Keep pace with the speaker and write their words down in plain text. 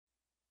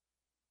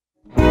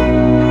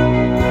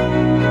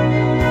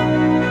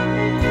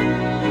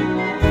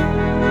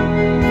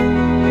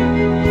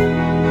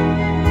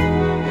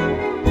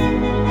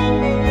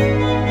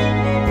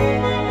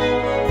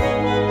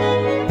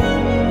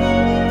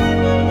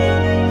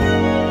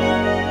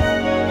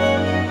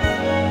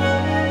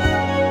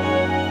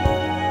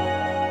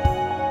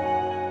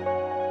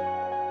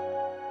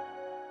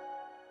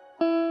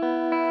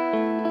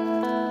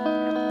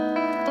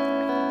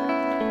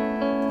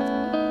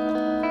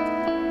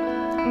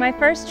My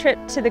first trip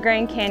to the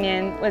Grand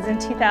Canyon was in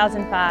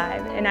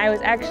 2005, and I was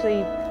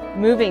actually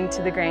moving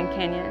to the Grand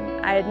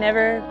Canyon. I had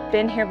never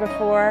been here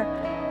before.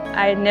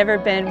 I had never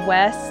been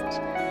west.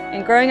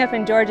 And growing up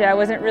in Georgia, I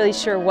wasn't really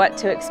sure what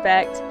to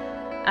expect.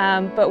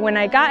 But when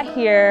I got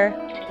here,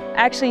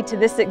 actually to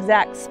this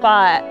exact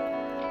spot,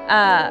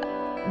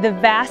 the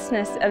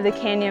vastness of the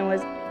canyon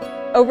was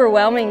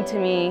overwhelming to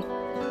me.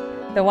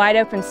 The wide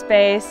open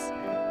space,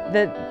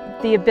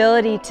 the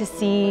ability to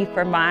see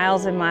for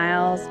miles and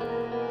miles.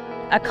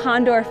 A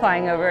condor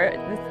flying over,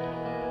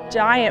 this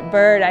giant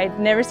bird. I'd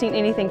never seen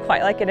anything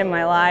quite like it in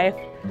my life.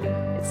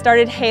 It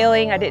started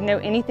hailing. I didn't know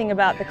anything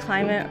about the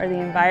climate or the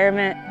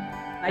environment.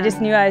 I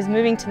just knew I was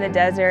moving to the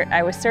desert.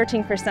 I was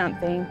searching for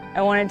something.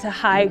 I wanted to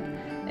hike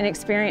and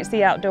experience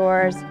the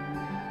outdoors.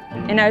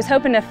 And I was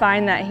hoping to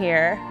find that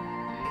here.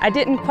 I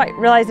didn't quite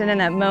realize it in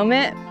that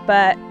moment,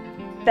 but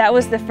that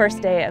was the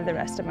first day of the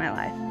rest of my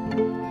life.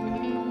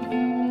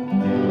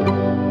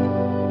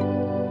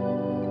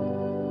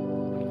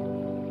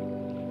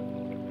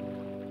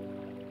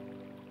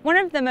 One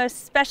of the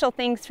most special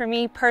things for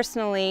me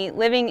personally,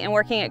 living and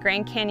working at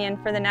Grand Canyon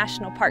for the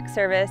National Park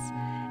Service,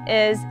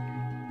 is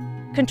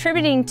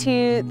contributing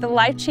to the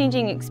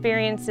life-changing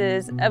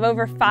experiences of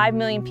over 5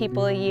 million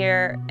people a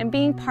year and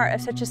being part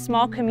of such a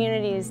small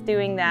community as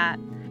doing that.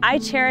 I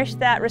cherish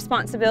that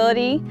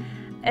responsibility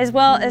as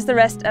well as the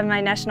rest of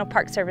my National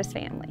Park Service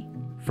family.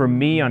 For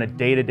me, on a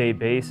day-to-day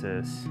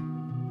basis,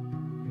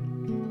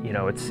 you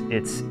know,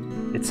 it's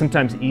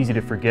sometimes easy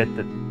to forget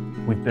that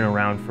we've been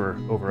around for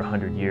over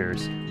 100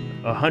 years.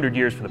 100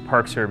 years for the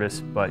Park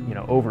Service, but you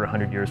know, over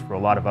 100 years for a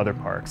lot of other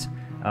parks.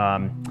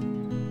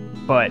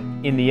 But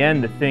in the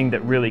end, the thing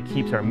that really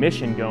keeps our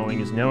mission going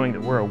is knowing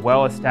that we're a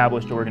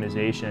well-established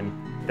organization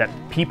that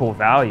people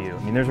value.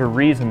 I mean, there's a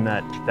reason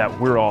that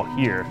we're all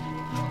here.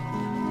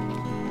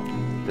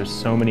 There's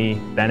so many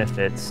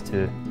benefits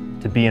to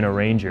being a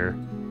ranger.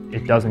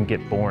 It doesn't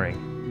get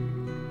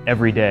boring.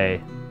 Every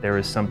day, there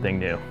is something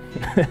new.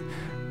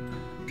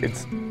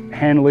 It's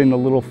handling the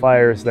little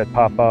fires that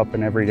pop up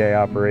in everyday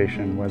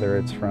operation, whether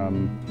it's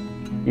from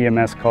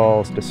EMS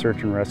calls to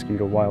search and rescue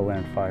to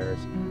wildland fires.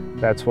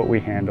 That's what we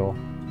handle,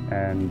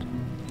 and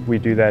we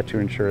do that to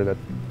ensure that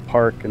the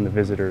park and the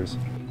visitors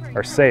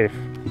are safe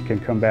and can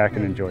come back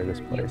and enjoy this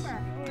place.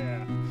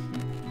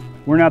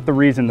 We're not the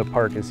reason the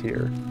park is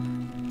here,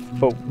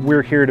 but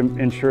we're here to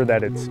ensure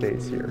that it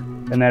stays here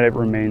and that it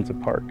remains a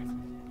park.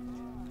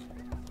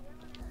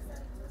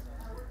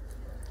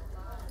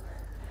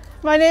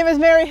 My name is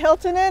Mary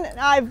Hiltonen, and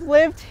I've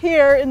lived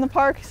here in the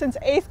park since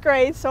 8th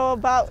grade, so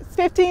about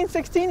 15,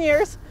 16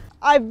 years.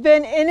 I've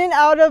been in and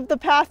out of the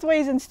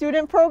pathways and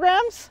student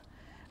programs,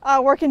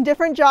 working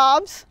different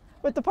jobs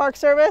with the Park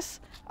Service.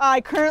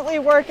 I currently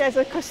work as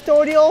a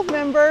custodial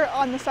member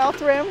on the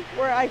South Rim,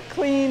 where I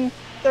clean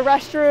the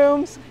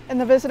restrooms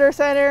and the visitor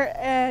center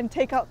and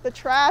take out the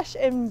trash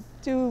and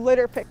do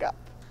litter pickup.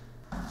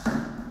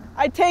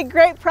 I take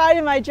great pride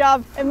in my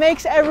job. It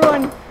makes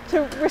everyone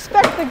to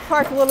respect the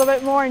park a little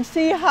bit more and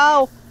see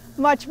how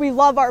much we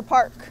love our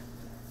park.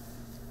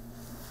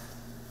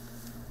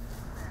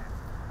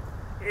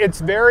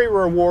 It's very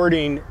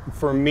rewarding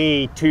for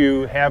me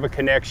to have a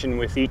connection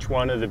with each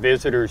one of the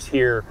visitors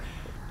here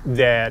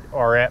that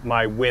are at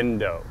my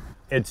window.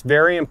 It's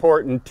very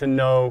important to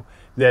know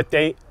that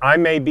I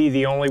may be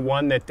the only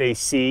one that they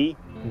see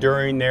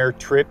during their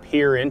trip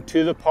here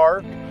into the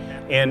park,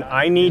 and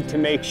I need to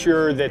make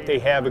sure that they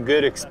have a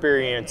good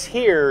experience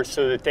here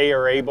so that they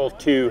are able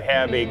to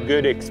have a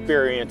good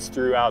experience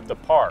throughout the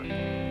park.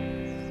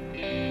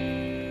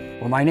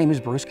 Well, my name is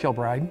Bruce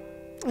Kilbride.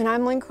 And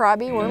I'm Lynn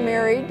Crosby. We're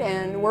married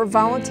and we're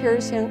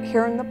volunteers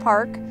here in the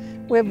park.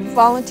 We've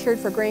volunteered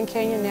for Grand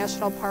Canyon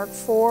National Park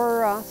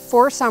for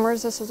 4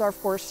 summers. This is our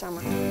 4th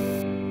summer.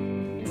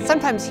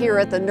 Sometimes here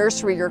at the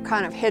nursery you're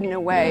kind of hidden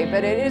away,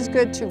 but it is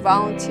good to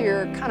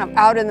volunteer kind of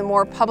out in the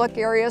more public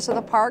areas of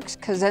the parks,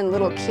 because then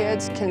little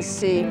kids can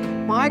see,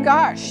 my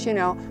gosh, you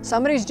know,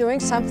 somebody's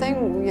doing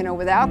something, you know,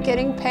 without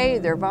getting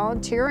paid. They're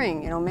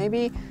volunteering. You know,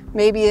 maybe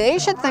they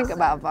should think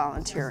about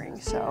volunteering.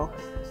 So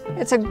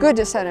it's good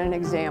to set an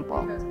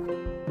example.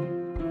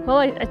 Well,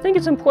 I think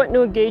it's important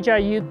to engage our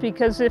youth,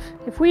 because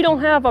if we don't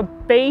have a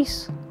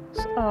base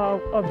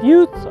of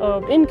youth,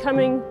 of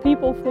incoming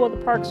people for the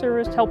Park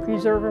Service to help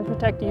preserve and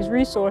protect these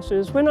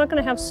resources, we're not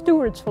going to have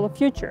stewards for the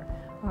future.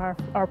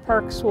 Our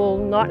parks will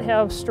not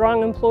have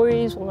strong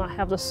employees, will not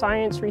have the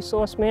science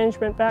resource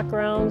management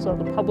backgrounds or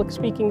the public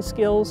speaking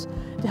skills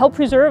to help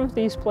preserve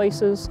these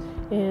places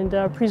and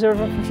preserve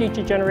them for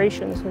future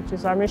generations, which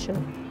is our mission.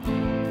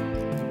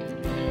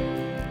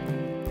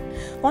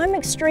 Well, I'm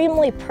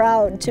extremely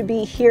proud to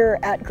be here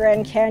at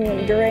Grand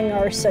Canyon during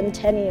our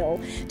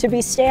centennial, to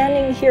be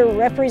standing here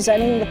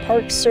representing the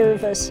Park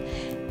Service.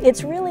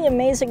 It's really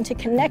amazing to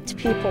connect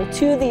people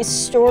to these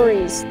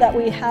stories that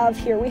we have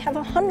here. We have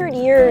 100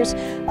 years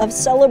of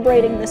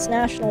celebrating this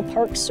National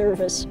Park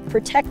Service,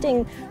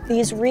 protecting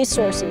these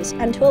resources,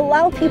 and to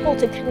allow people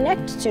to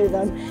connect to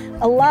them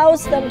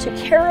allows them to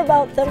care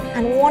about them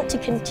and want to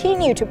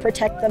continue to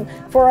protect them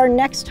for our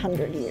next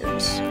 100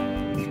 years.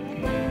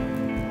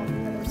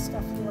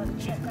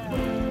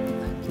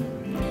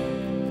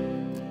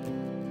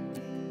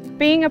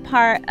 Being a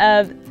part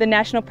of the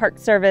National Park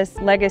Service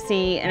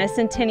legacy and a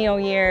centennial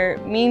year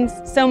means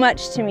so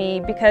much to me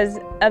because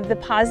of the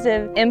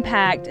positive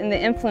impact and the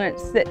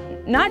influence that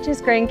not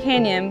just Grand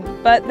Canyon,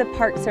 but the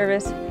Park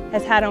Service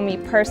has had on me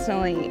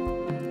personally.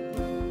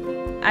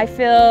 I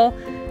feel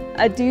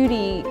a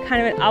duty,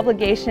 kind of an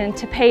obligation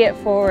to pay it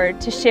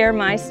forward, to share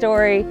my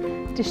story,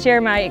 to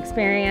share my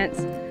experience,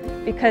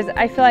 because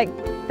I feel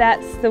like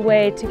that's the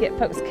way to get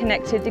folks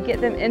connected, to get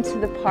them into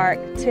the park,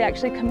 to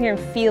actually come here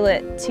and feel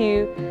it,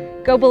 to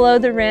go below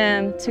the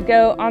rim, to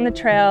go on the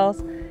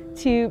trails,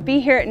 to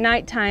be here at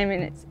nighttime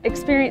and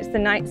experience the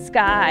night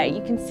sky.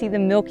 You can see the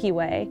Milky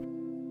Way.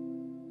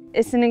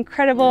 It's an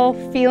incredible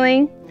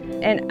feeling,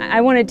 and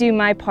I want to do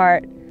my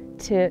part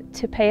to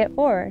pay it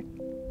forward.